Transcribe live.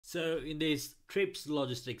So in this trips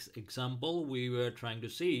logistics example, we were trying to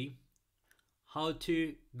see how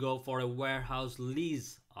to go for a warehouse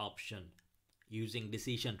lease option using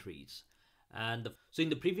decision trees. So in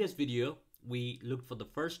the previous video, we looked for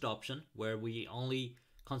the first option where we only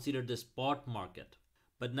considered the spot market.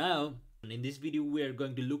 But now in this video, we are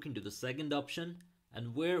going to look into the second option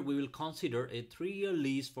and where we will consider a 3-year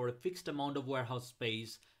lease for a fixed amount of warehouse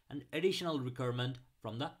space and additional requirement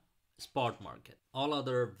from the spot market. All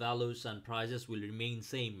other values and prices will remain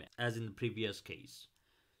same as in the previous case.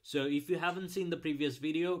 So if you haven't seen the previous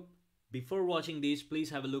video, before watching this, please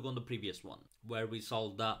have a look on the previous one where we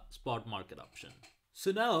solved the spot market option.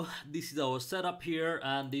 So now this is our setup here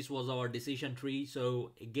and this was our decision tree.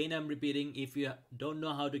 So again, I'm repeating, if you don't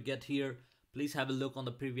know how to get here, please have a look on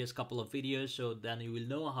the previous couple of videos so then you will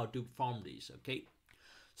know how to form these, okay?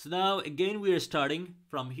 So now again, we are starting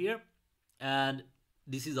from here and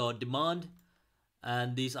this is our demand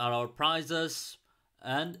and these are our prices.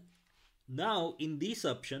 And now in this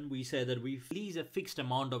option, we say that we lease a fixed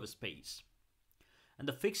amount of space and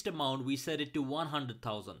the fixed amount, we set it to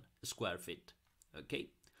 100,000 square feet. Okay,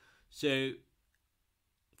 so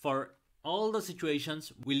for all the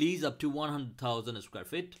situations, we lease up to 100,000 square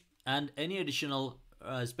feet and any additional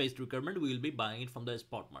space requirement, we will be buying it from the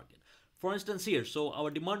spot market. For instance here, so our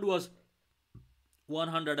demand was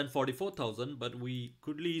 144,000, but we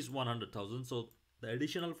could lease 100,000. So the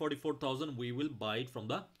additional 44,000, we will buy it from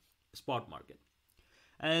the spot market.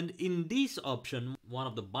 And in this option, one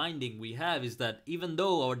of the binding we have is that even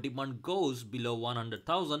though our demand goes below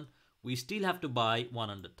 100,000, we still have to buy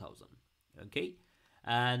 100,000, okay?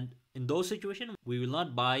 And in those situations, we will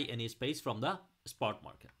not buy any space from the spot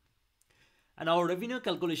market. And our revenue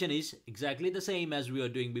calculation is exactly the same as we were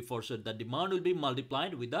doing before. So the demand will be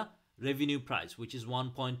multiplied with the revenue price, which is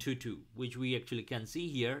 1.22, which we actually can see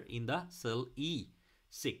here in the cell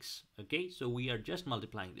E6, okay? So we are just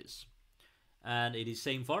multiplying this. And it is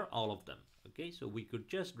same for all of them, okay? So we could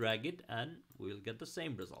just drag it and we'll get the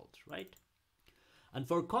same result, right? And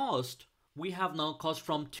for cost, we have now cost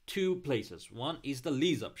from two places. One is the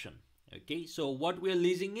lease option. Okay, so what we are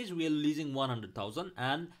leasing is we are leasing 100,000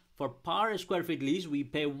 and for per square feet lease, we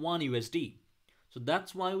pay 1 USD. So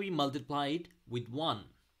that's why we multiply it with 1.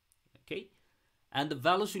 Okay, and the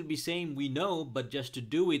values will be same, we know, but just to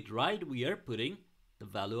do it right, we are putting the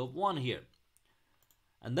value of 1 here.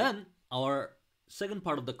 And then our second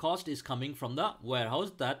part of the cost is coming from the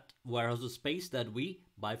warehouse space that we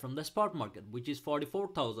buy from the spot market, which is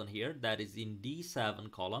 44,000 here. That is in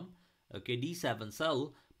D7 column, okay, D7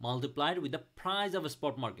 cell multiplied with the price of a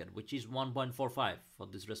spot market, which is 1.45 for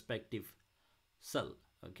this respective cell,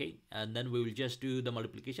 okay? And then we will just do the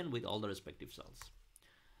multiplication with all the respective cells.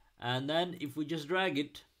 And then if we just drag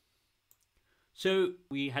it, so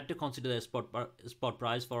we had to consider the spot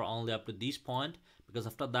price for only up to this point, because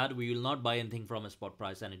after that we will not buy anything from a spot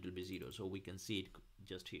price and it will be 0. So we can see it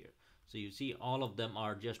just here. So you see all of them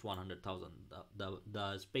are just 100,000.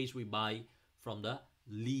 The space we buy from the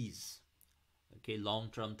lease, okay,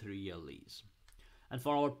 long-term 3-year lease. And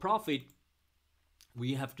for our profit,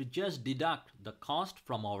 we have to just deduct the cost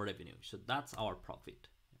from our revenue. So that's our profit,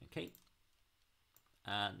 okay?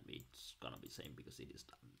 And it's gonna be same because it is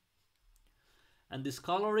done. And this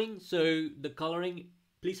coloring, so the coloring,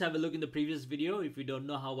 please have a look in the previous video if you don't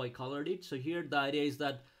know how I colored it. So here the idea is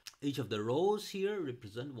that each of the rows here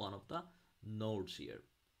represent one of the nodes here.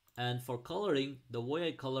 And for coloring, the way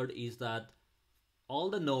I colored is that all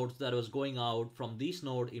the nodes that was going out from this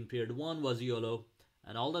node in period 1 was yellow,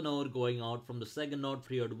 and all the node going out from the second node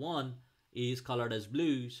period 1 is colored as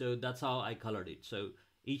blue. So that's how I colored it. So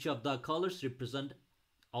each of the colors represent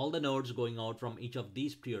all the nodes going out from each of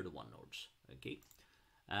these period 1 nodes, okay?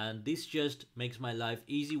 And this just makes my life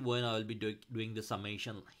easy when I will be doing the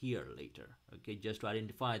summation here later, okay, just to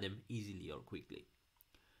identify them easily or quickly.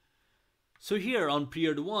 So here on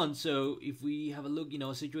period 1, so if we have a look in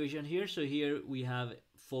our situation here, so here we have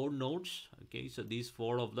 4 nodes, okay, so these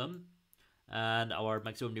 4 of them, and our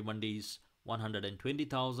maximum demand is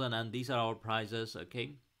 120,000 and these are our prices,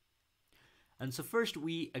 okay. And so first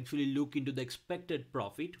we actually look into the expected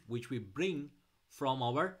profit which we bring from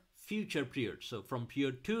our future period. So from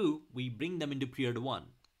period 2, we bring them into period 1.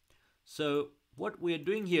 So what we are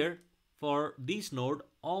doing here for this node,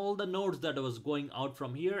 all the nodes that was going out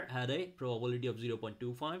from here had a probability of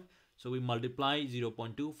 0.25. So we multiply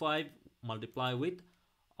 0.25, multiply with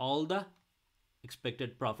all the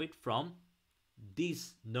expected profit from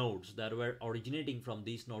these nodes that were originating from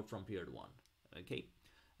this node from period 1, okay?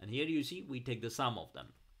 And here you see we take the sum of them.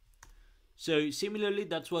 So similarly,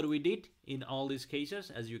 that's what we did in all these cases,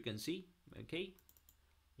 as you can see, okay?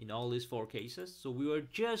 in all these 4 cases. So we were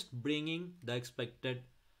just bringing the expected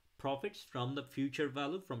profits from the future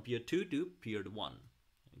value from period 2 to period 1.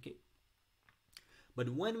 Okay. But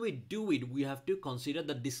when we do it, we have to consider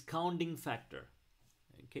the discounting factor.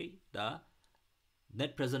 Okay, the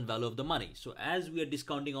net present value of the money. So as we are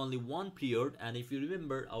discounting only one period, and if you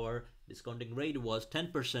remember, our discounting rate was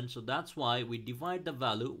 10%, so that's why we divide the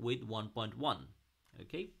value with 1.1.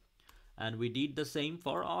 Okay, and we did the same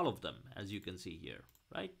for all of them, as you can see here,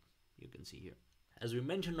 right? You can see here. As we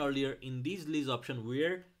mentioned earlier, in this lease option,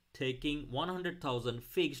 we're taking 100,000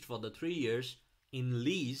 fixed for the 3 years in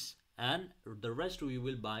lease, and the rest we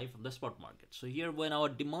will buy from the spot market. So here, when our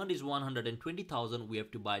demand is 120,000, we have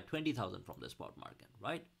to buy 20,000 from the spot market,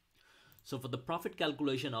 right? So for the profit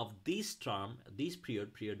calculation of this term, this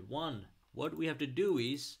period 1, what we have to do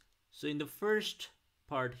is, so in the first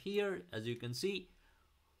part here, as you can see,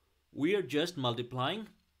 we are just multiplying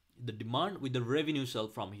the demand with the revenue cell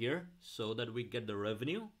from here so that we get the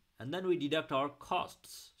revenue, and then we deduct our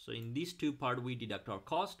costs. So in these 2 parts, we deduct our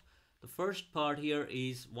cost. The first part here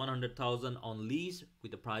is 100,000 on lease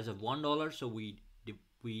with a price of $1, so we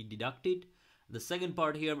deduct it. The second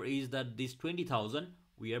part here is that this 20,000,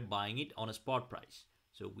 we are buying it on a spot price,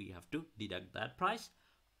 so we have to deduct that price.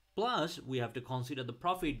 Plus, we have to consider the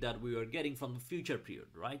profit that we are getting from the future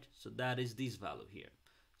period, right? So that is this value here.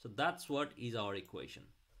 So that's what is our equation.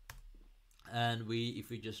 And if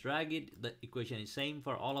we just drag it, the equation is same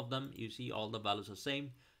for all of them. You see all the values are same.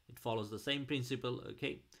 It follows the same principle,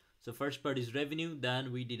 okay? So first part is revenue,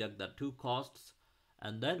 then we deduct the 2 costs,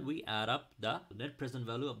 and then we add up the net present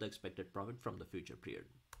value of the expected profit from the future period.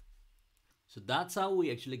 So that's how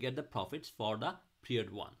we actually get the profits for the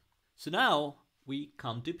period 1. So now we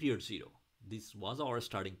come to period 0. This was our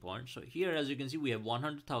starting point. So here, as you can see, we have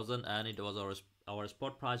 100,000, and it was our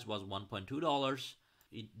spot price was $1.2.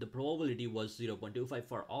 The probability was 0.25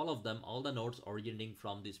 for all of them, all the nodes originating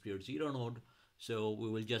from this period 0 node. So we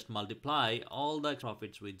will just multiply all the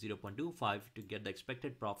profits with 0.25 to get the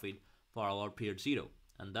expected profit for our period 0.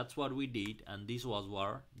 And that's what we did, and this was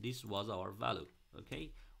our value.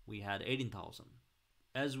 Okay, we had 18,000.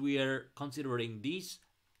 As we are considering this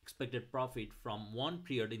expected profit from one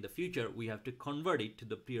period in the future, we have to convert it to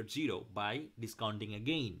the period 0 by discounting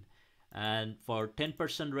again. And for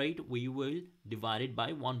 10% rate, we will divide it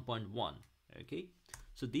by 1.1. Okay.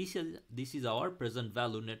 So this is our present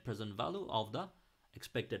value, net present value of the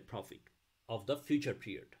expected profit of the future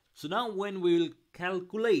period. So now when we will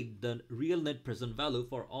calculate the real net present value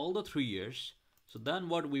for all the 3 years, so then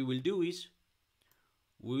what we will do is,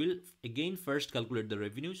 we will again first calculate the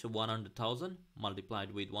revenue. So 100,000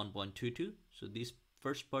 multiplied with 1.22. So this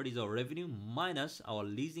first part is our revenue minus our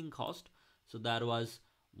leasing cost. So that was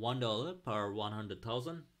 $1 per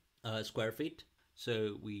 100,000 square feet.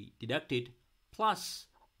 So we deduct it plus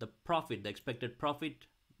the profit, the expected profit,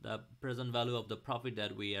 the present value of the profit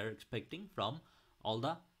that we are expecting from all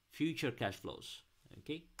the future cash flows.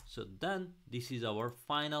 Okay, so then this is our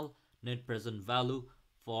final net present value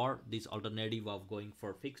for this alternative of going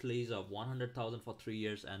for fixed lease of 100,000 for 3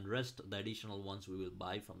 years, and rest the additional ones we will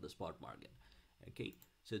buy from the spot market. Okay,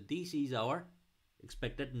 so this is our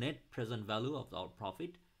expected net present value of our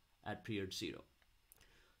profit at period 0.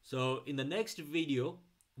 So in the next video,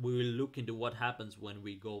 we will look into what happens when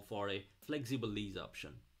we go for a flexible lease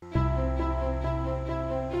option.